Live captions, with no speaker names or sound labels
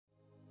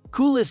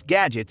Coolest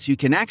gadgets you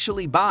can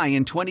actually buy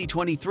in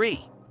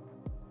 2023.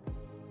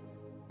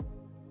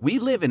 We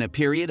live in a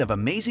period of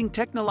amazing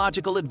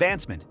technological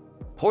advancement,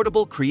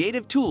 portable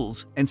creative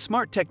tools, and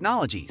smart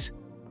technologies.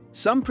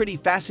 Some pretty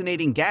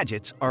fascinating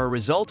gadgets are a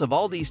result of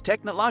all these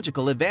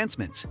technological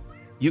advancements.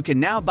 You can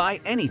now buy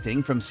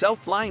anything from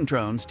self-flying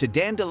drones to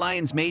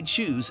dandelions-made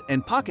shoes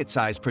and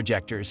pocket-sized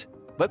projectors.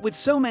 But with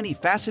so many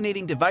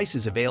fascinating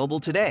devices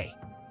available today,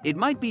 it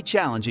might be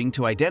challenging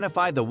to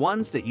identify the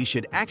ones that you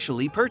should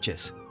actually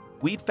purchase.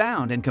 We've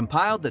found and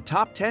compiled the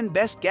top 10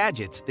 best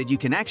gadgets that you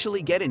can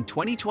actually get in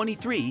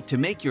 2023 to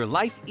make your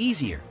life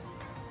easier.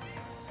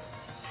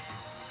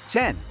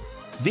 10.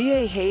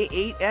 VA-Hey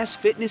 8S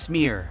Fitness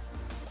Mirror.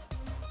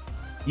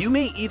 You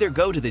may either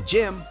go to the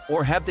gym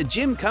or have the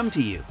gym come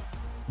to you.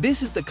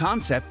 This is the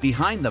concept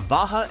behind the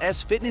VAHA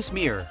S Fitness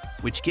Mirror,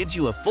 which gives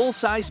you a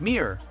full-size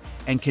mirror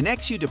and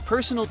connects you to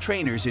personal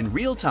trainers in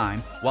real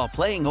time while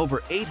playing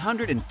over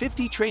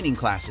 850 training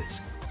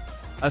classes.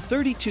 A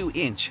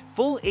 32-inch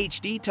Full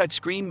HD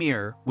touchscreen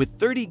mirror with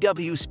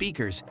 30W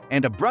speakers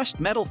and a brushed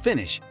metal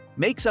finish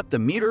makes up the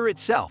mirror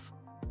itself.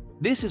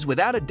 This is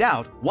without a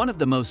doubt one of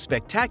the most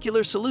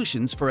spectacular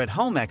solutions for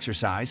at-home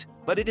exercise,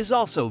 but it is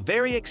also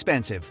very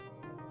expensive.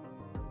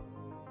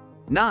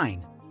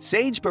 9.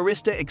 Sage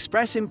Barista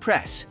Express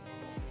Impress.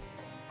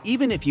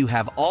 Even if you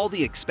have all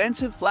the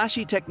expensive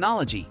flashy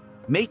technology,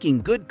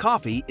 making good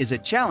coffee is a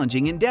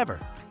challenging endeavor.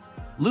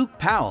 Luke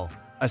Powell,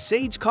 a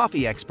Sage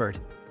coffee expert,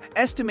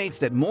 estimates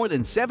that more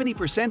than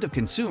 70% of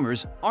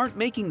consumers aren't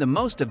making the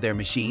most of their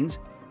machines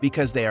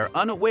because they are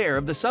unaware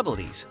of the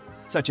subtleties,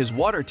 such as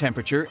water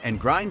temperature and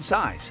grind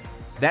size,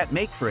 that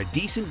make for a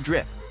decent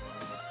drip.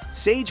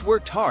 Sage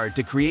worked hard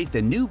to create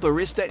the new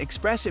Barista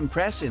Express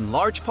Impress in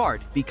large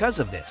part because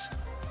of this.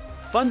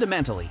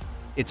 Fundamentally,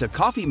 it's a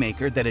coffee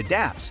maker that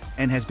adapts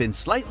and has been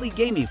slightly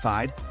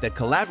gamified that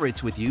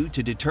collaborates with you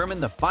to determine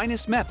the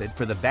finest method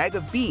for the bag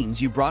of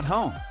beans you brought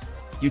home.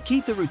 You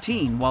keep the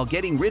routine while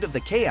getting rid of the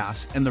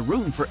chaos and the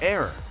room for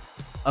error.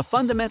 A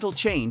fundamental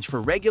change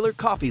for regular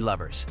coffee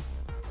lovers.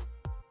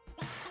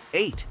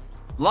 8.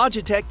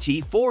 Logitech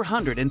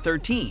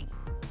G413.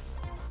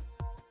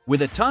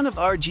 With a ton of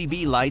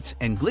RGB lights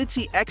and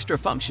glitzy extra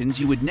functions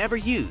you would never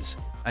use,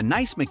 a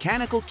nice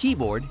mechanical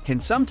keyboard can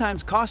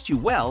sometimes cost you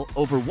well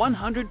over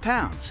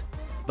 £100.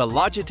 The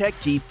Logitech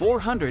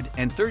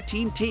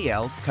G413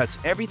 TL cuts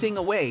everything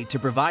away to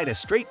provide a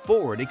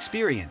straightforward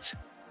experience.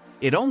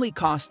 It only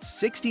costs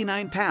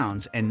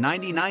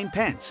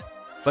 £69.99,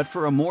 but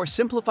for a more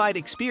simplified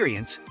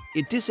experience,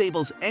 it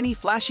disables any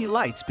flashy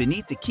lights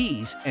beneath the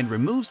keys and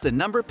removes the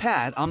number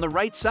pad on the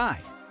right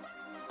side.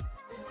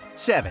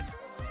 7.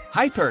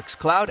 HyperX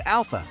Cloud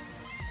Alpha.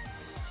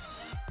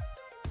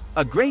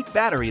 A great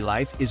battery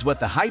life is what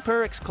the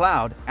HyperX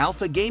Cloud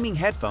Alpha gaming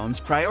headphones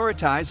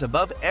prioritize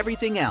above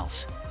everything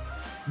else.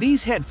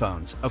 These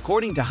headphones,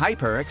 according to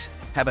HyperX,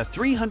 have a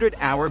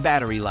 300-hour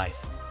battery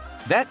life.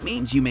 That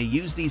means you may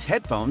use these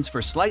headphones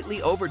for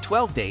slightly over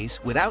 12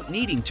 days without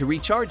needing to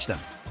recharge them.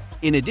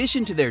 In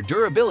addition to their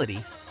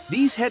durability,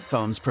 these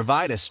headphones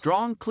provide a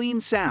strong,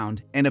 clean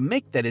sound and a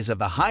mic that is of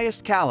the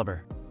highest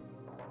caliber.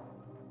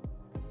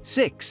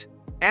 6.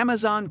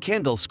 Amazon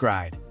Kindle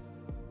Scribe.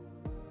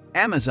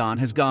 Amazon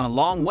has gone a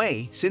long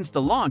way since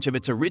the launch of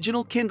its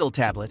original Kindle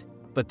tablet,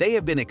 but they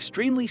have been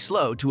extremely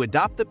slow to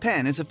adopt the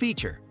pen as a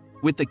feature.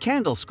 With the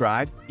Kindle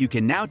Scribe, you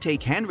can now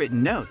take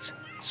handwritten notes,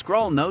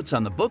 scrawl notes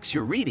on the books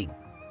you're reading,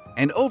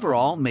 and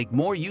overall make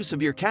more use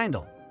of your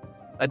Kindle.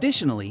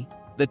 Additionally,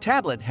 the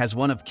tablet has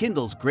one of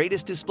Kindle's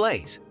greatest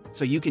displays,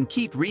 so you can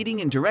keep reading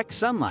in direct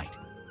sunlight.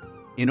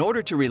 In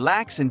order to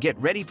relax and get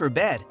ready for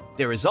bed,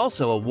 there is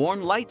also a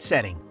warm light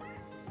setting.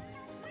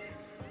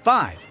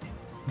 5.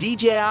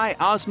 DJI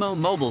Osmo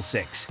Mobile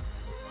 6.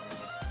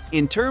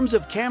 In terms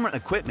of camera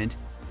equipment,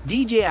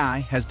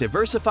 DJI has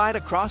diversified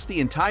across the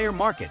entire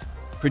market,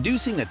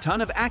 producing a ton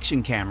of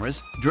action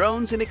cameras,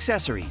 drones, and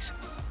accessories.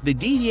 The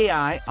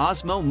DJI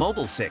Osmo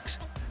Mobile 6,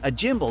 a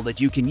gimbal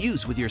that you can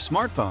use with your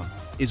smartphone,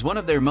 is one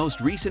of their most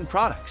recent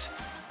products.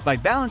 By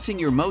balancing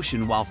your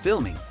motion while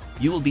filming,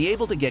 you will be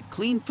able to get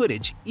clean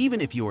footage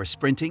even if you are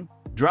sprinting,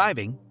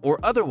 driving, or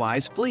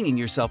otherwise flinging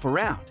yourself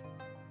around.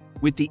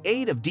 With the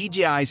aid of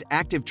DJI's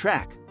Active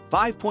Track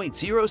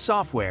 5.0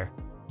 software,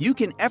 you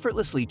can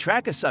effortlessly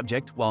track a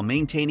subject while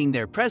maintaining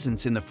their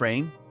presence in the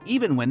frame,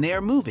 even when they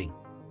are moving.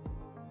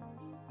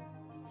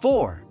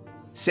 4.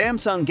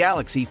 Samsung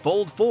Galaxy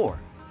Fold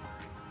 4.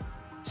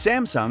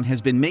 Samsung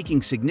has been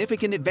making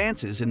significant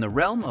advances in the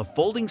realm of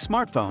folding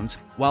smartphones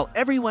while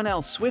everyone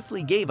else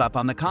swiftly gave up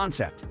on the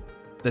concept.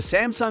 The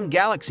Samsung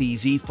Galaxy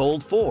Z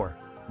Fold 4,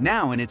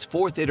 now in its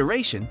 4th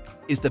iteration,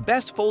 is the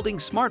best folding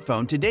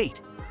smartphone to date.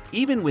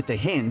 Even with the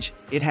hinge,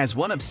 it has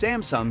one of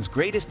Samsung's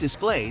greatest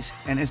displays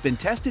and has been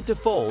tested to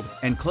fold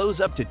and close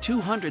up to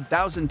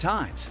 200,000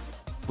 times.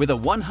 With a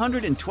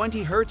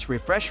 120 Hz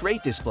refresh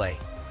rate display,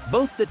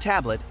 both the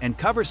tablet and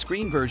cover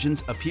screen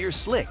versions appear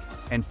slick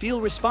and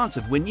feel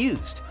responsive when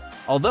used.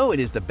 Although it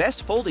is the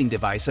best folding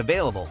device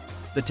available,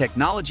 the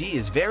technology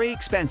is very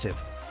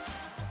expensive.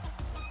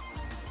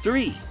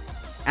 3.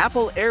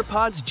 Apple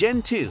AirPods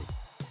Gen 2.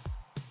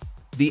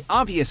 The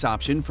obvious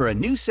option for a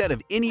new set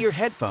of in-ear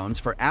headphones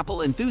for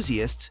Apple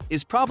enthusiasts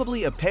is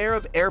probably a pair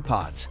of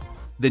AirPods.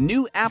 The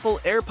new Apple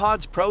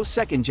AirPods Pro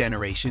 2nd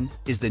generation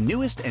is the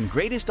newest and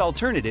greatest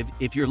alternative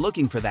if you're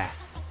looking for that.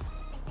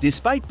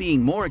 Despite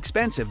being more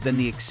expensive than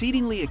the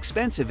exceedingly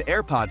expensive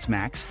AirPods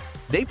Max,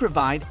 they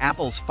provide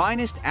Apple's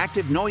finest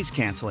active noise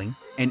cancelling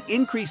and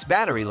increase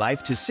battery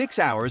life to 6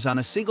 hours on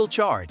a single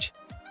charge.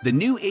 The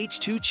new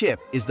H2 chip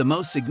is the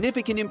most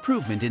significant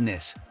improvement in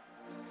this.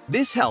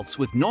 This helps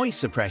with noise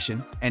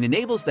suppression and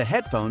enables the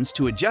headphones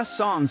to adjust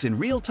songs in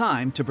real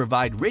time to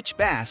provide rich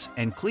bass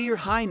and clear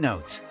high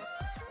notes.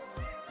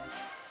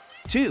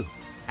 2.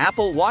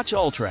 Apple Watch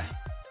Ultra.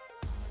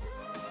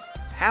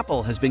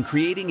 Apple has been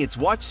creating its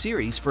watch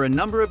series for a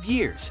number of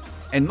years,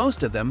 and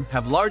most of them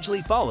have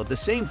largely followed the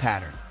same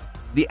pattern.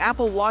 The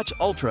Apple Watch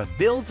Ultra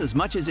builds as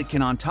much as it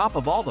can on top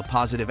of all the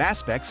positive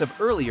aspects of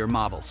earlier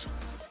models.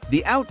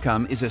 The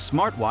outcome is a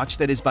smartwatch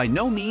that is by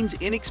no means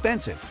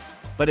inexpensive,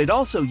 but it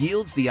also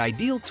yields the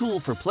ideal tool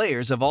for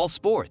players of all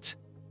sports.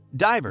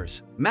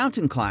 Divers,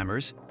 mountain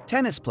climbers,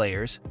 tennis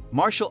players,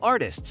 martial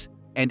artists,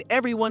 and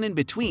everyone in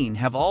between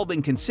have all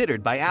been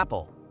considered by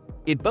Apple.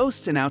 It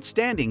boasts an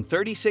outstanding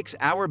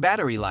 36-hour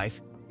battery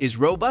life, is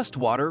robust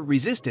water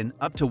resistant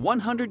up to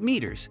 100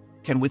 meters,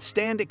 can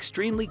withstand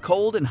extremely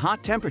cold and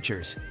hot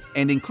temperatures,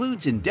 and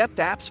includes in-depth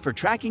apps for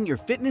tracking your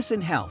fitness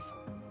and health.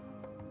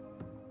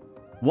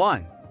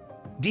 1.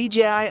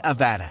 DJI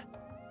Avata.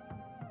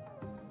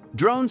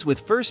 Drones with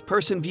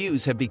first-person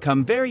views have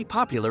become very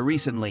popular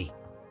recently.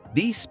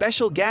 These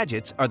special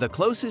gadgets are the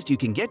closest you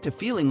can get to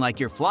feeling like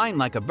you're flying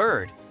like a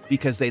bird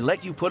because they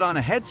let you put on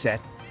a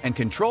headset and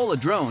control a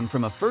drone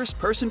from a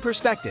first-person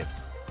perspective.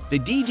 The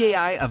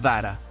DJI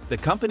Avata, the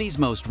company's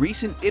most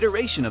recent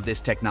iteration of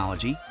this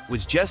technology,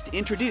 was just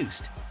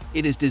introduced.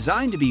 It is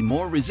designed to be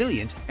more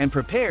resilient and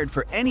prepared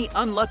for any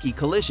unlucky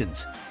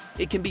collisions.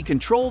 It can be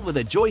controlled with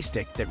a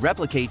joystick that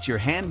replicates your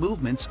hand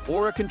movements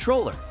or a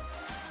controller.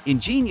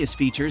 Ingenious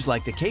features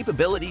like the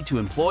capability to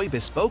employ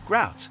bespoke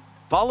routes,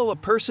 follow a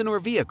person or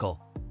vehicle,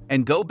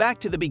 and go back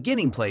to the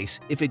beginning place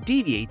if it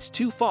deviates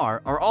too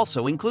far are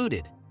also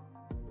included.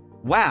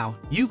 Wow,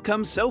 you've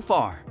come so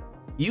far!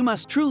 You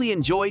must truly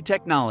enjoy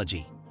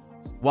technology.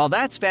 While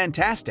that's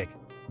fantastic,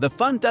 the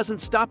fun doesn't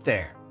stop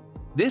there.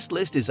 This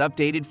list is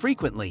updated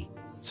frequently,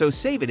 so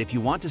save it if you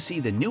want to see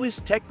the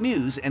newest tech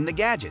news and the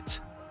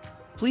gadgets.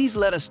 Please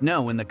let us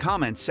know in the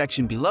comments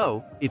section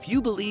below if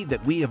you believe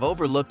that we have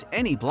overlooked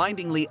any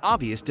blindingly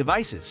obvious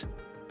devices.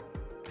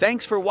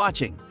 Thanks for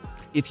watching.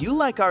 If you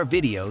like our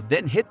video,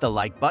 then hit the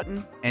like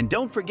button and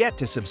don't forget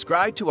to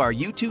subscribe to our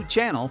YouTube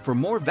channel for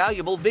more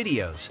valuable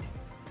videos.